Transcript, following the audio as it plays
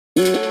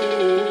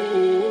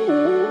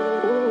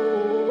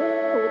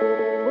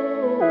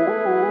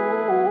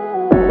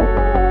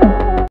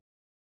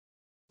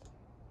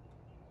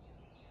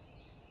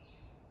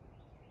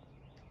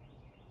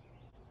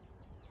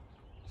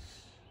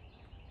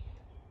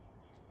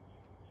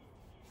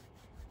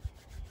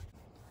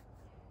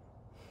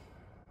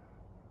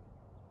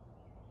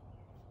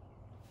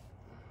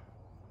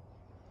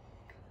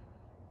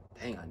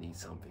Dang, I need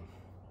something.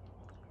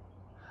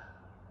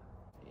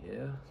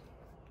 Yeah.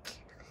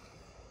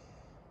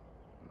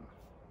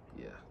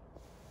 Yeah.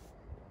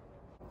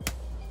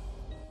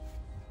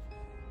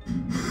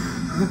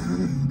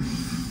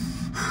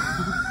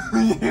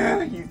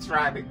 Yeah, you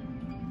tried it.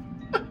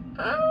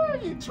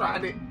 You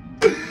tried it.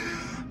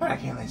 But I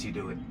can't let you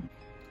do it.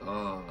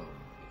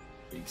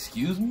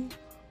 Excuse me?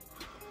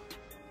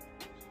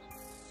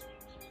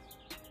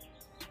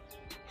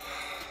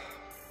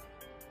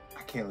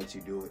 I can't let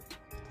you do it.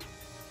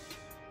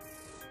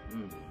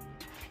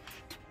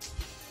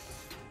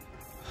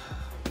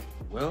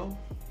 Well,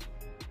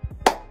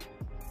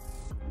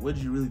 what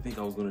did you really think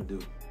I was gonna do?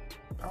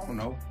 I don't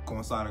know. Go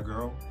inside a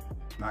girl,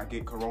 not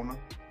get corona.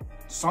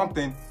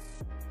 Something.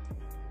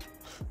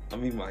 I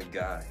mean, my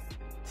guy.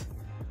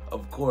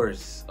 Of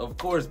course,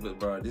 but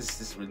bro, this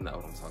is really not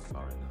what I'm talking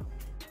about right now.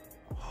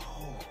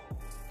 Oh,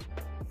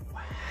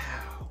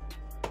 wow.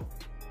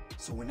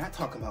 So we're not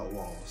talking about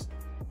walls.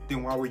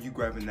 Then why were you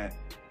grabbing that?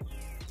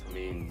 I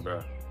mean,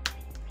 bro,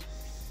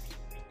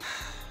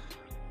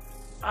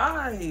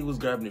 I was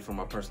grabbing it for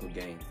my personal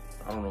gain.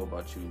 I don't know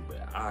about you, but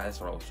that's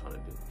what I was trying to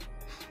do.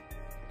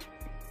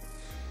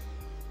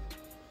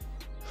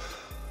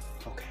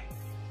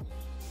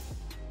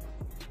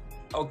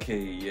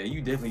 Okay, yeah, you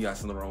definitely got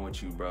something wrong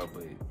with you, bro,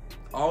 but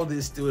all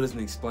this still doesn't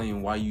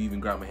explain why you even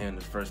grabbed my hand in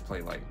the first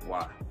place. Like,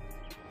 why?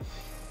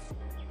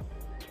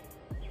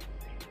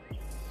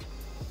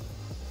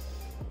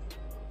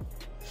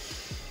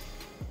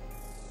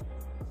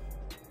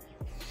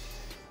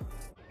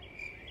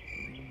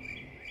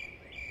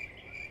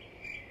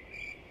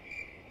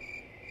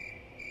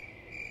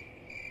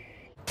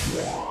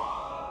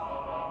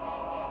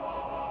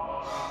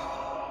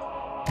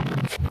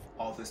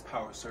 All this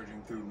power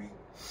surging through me.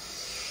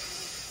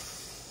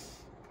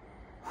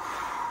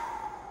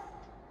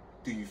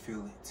 Do you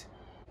feel it?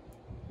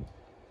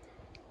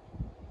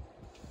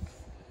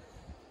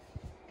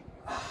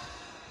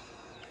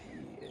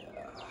 Yeah.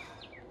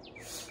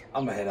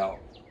 I'm gonna head out.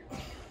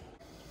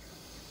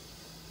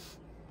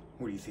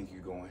 Where do you think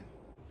you're going?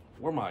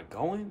 Where am I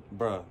going?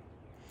 Bruh,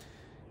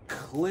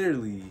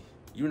 clearly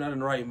you're not in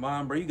the right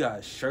mind, bro. You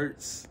got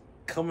shirts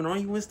coming on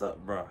you and stuff,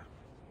 bruh.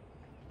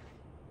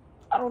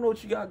 I don't know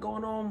what you got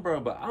going on, bro,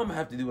 but I'm gonna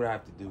have to do what I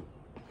have to do.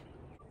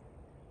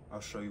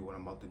 I'll show you what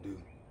I'm about to do.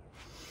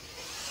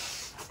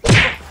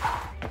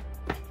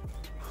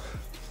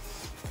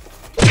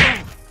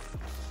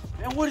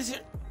 Man, what is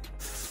it?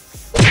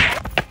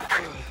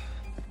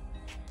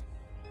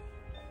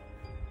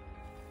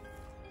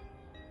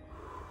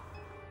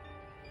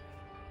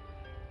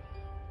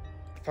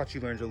 I thought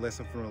you learned your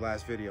lesson from the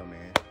last video,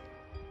 man.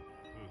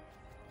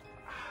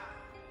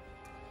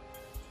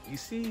 You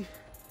see,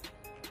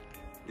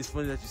 it's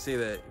funny that you say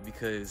that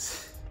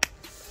because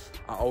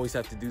I always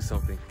have to do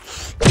something.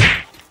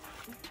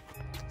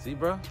 See,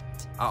 bro?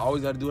 I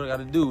always gotta do what I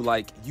gotta do.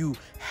 Like, you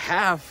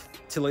have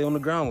to lay on the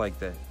ground like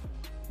that.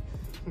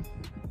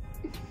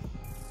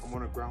 I'm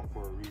on the ground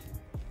for a reason.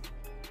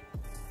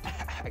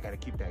 I gotta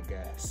keep that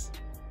gas.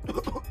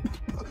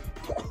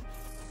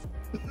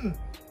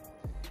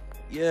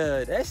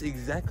 Yeah, that's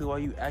exactly why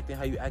you acting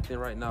how you acting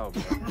right now,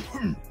 bro.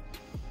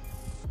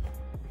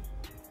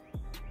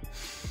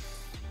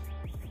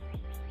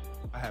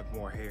 I have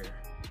more hair.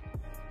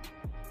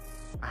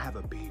 I have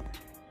a beard.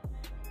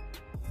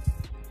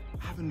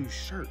 I have a new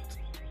shirt.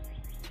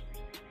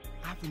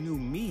 I have a new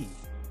me.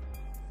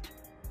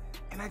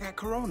 And I got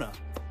corona.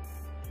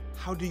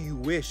 How do you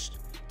wish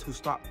to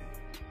stop me?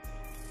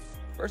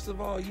 First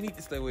of all, you need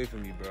to stay away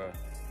from me, bro.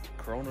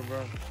 Corona,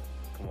 bro.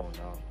 Come on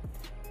now.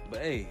 But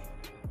hey,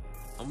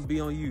 I'm gonna be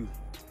on you.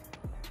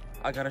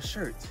 I got a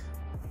shirt.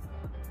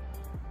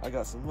 I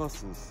got some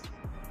muscles.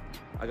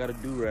 I got a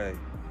do-rag.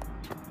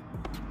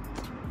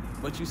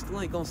 But you still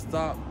ain't gonna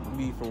stop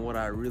me from what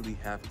I really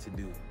have to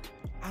do.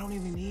 I don't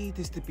even need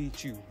this to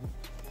beat you.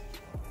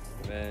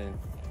 Man,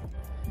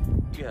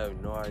 you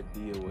have no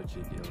idea what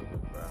you're dealing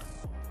with, bro.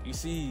 You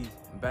see,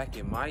 back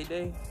in my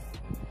day,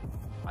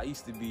 I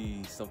used to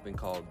be something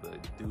called the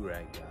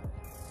do-rag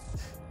guy.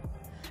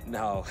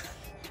 Now,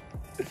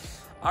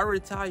 I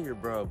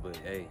retired, bro, but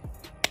hey,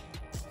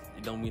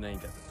 it don't mean I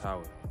ain't got the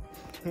power.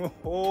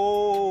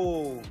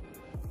 Oh!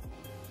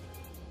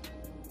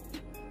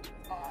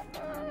 I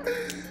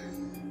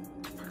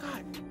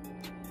forgot.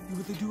 You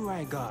were the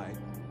do-rag guy.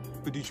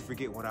 But did you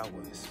forget what I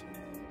was?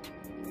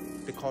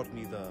 They called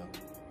me the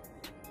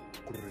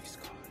Grace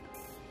God.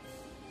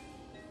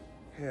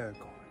 Hair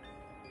God.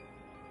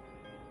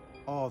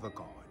 All the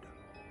God.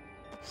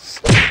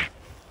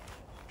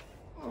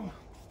 Oh.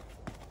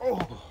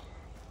 Oh.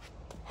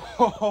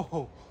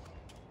 Oh.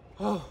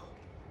 Oh.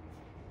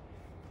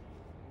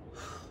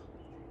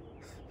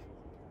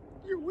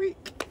 You're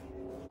weak.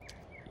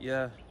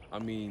 Yeah, I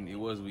mean, it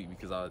was weak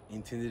because I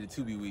intended it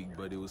to be weak,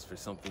 but it was for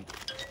something.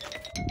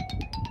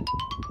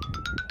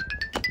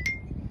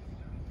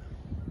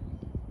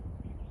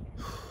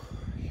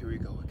 Here we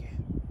go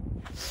again.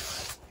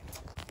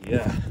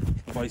 Yeah,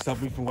 nobody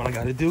stop me from what I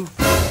gotta do.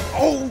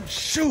 Oh,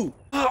 shoot!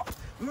 Oh,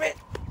 man,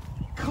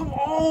 come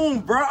on,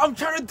 bro. I'm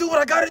trying to do what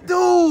I gotta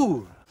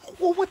do.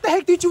 Well, what the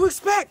heck did you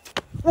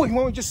expect? What, you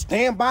want me to just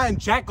stand by and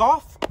jack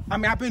off? I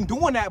mean, I've been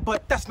doing that,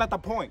 but that's not the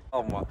point.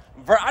 Oh my,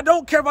 bro, I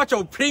don't care about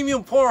your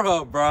premium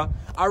Pornhub, bro.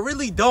 I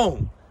really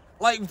don't.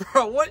 Like,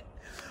 bro, what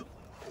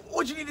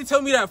you need to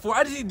tell me that for?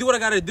 I just need to do what I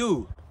gotta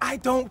do. I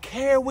don't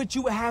care what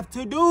you have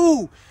to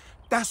do.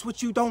 That's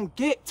what you don't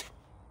get.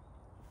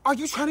 Are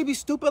you trying to be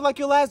stupid like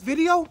your last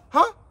video?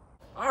 Huh?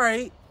 All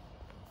right.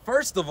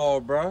 First of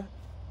all, bro,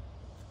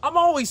 I'm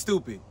always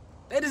stupid.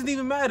 That doesn't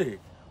even matter.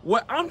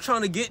 What I'm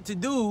trying to get to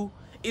do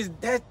is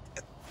that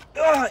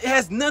it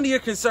has none of your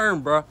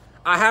concern, bro.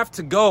 I have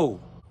to go.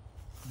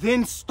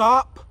 Then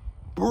stop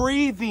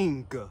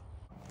breathing.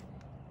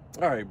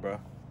 All right, bro.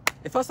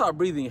 If I stop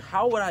breathing,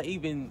 how would I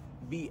even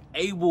be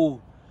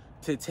able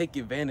to take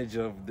advantage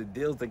of the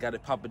deals they got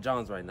at Papa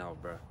John's right now,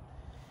 bro?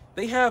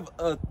 They have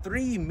a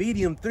 3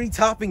 medium, 3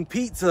 topping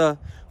pizza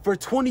for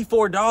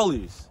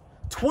 $24.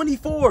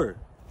 24.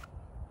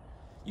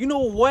 You know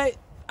what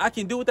I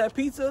can do with that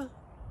pizza?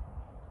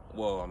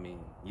 Well, I mean,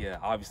 yeah,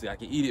 obviously I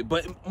can eat it,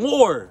 but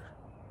more.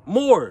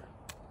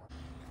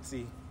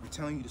 See, I'm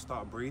telling you to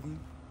stop breathing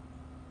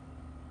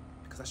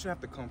because I should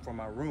have to come from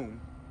my room,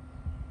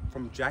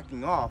 from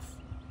jacking off,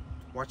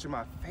 watching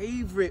my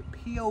favorite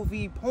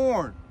POV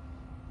porn.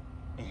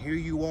 And here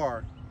you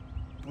are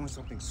doing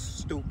something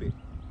stupid,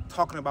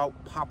 talking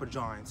about Papa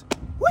John's.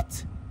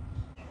 What?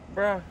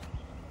 Bruh,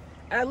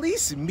 at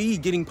least me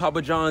getting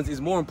Papa John's is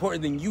more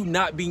important than you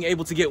not being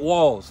able to get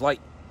walls. Like,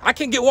 I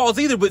can't get walls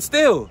either, but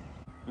still.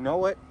 You know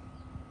what?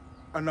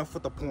 Enough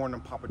with the porn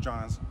and Papa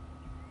John's.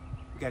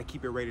 We gotta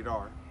keep it rated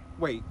R.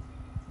 Wait,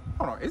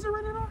 hold on, is it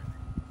rated R?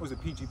 Or is it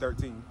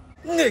PG-13?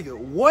 Nigga,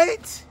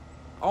 what?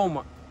 Oh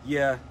my,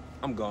 yeah,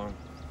 I'm gone.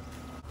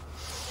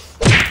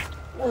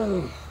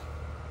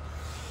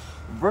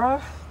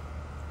 Bruh,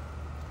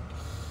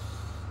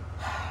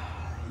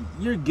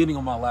 you're getting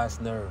on my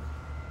last nerve.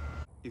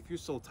 If you're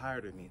so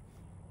tired of me,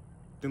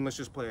 then let's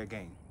just play a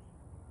game.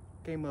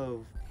 Game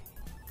of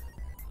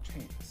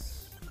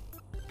chance.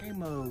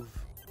 Game of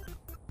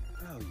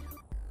value.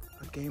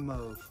 A game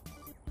of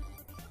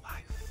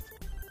life.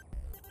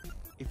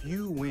 If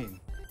you win,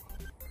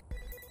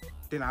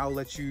 then I'll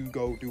let you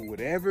go do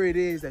whatever it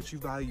is that you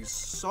value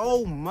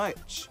so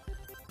much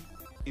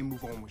and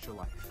move on with your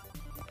life.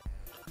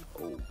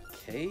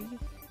 Okay,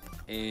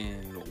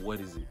 and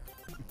what is it?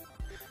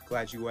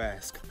 Glad you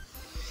asked.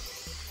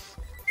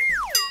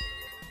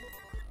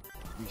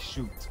 We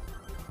shoot.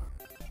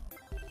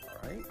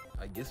 All right,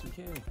 I guess we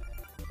can.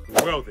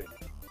 Well then,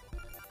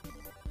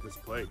 let's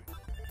play.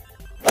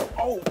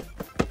 Oh!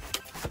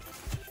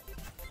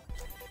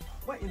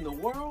 What in the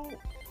world?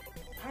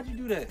 How'd you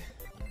do that?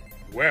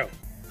 Well,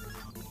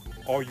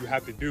 all you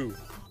have to do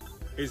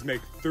is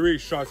make 3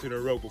 shots in a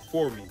row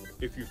before me.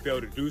 If you fail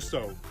to do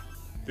so,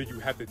 then you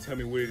have to tell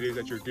me what it is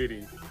that you're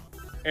getting,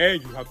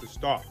 and you have to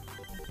stop.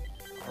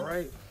 All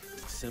right,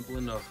 simple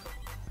enough.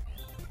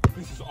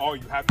 This is all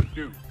you have to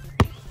do.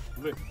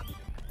 Lift.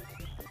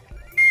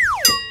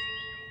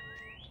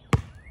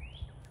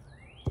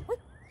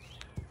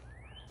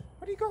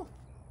 Where'd he go?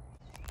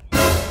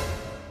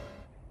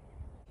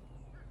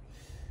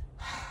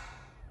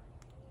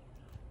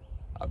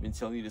 I've been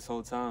telling you this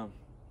whole time.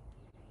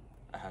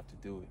 I have to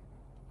do it.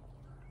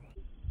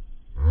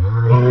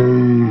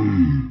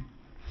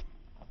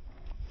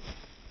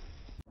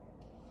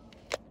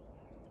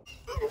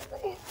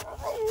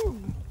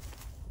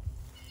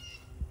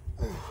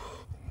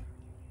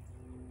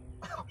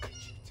 How could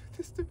you do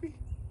this to me?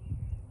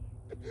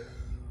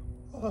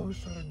 All I was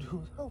trying to do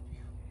was help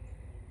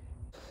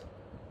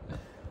you.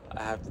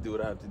 I have to do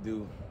what I have to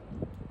do.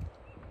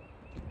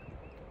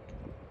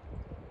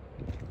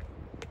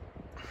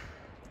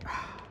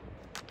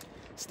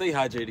 Stay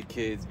hydrated,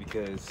 kids,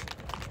 because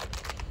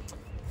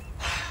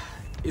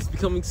it's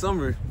becoming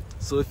summer.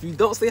 So if you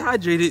don't stay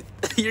hydrated,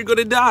 you're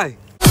gonna die.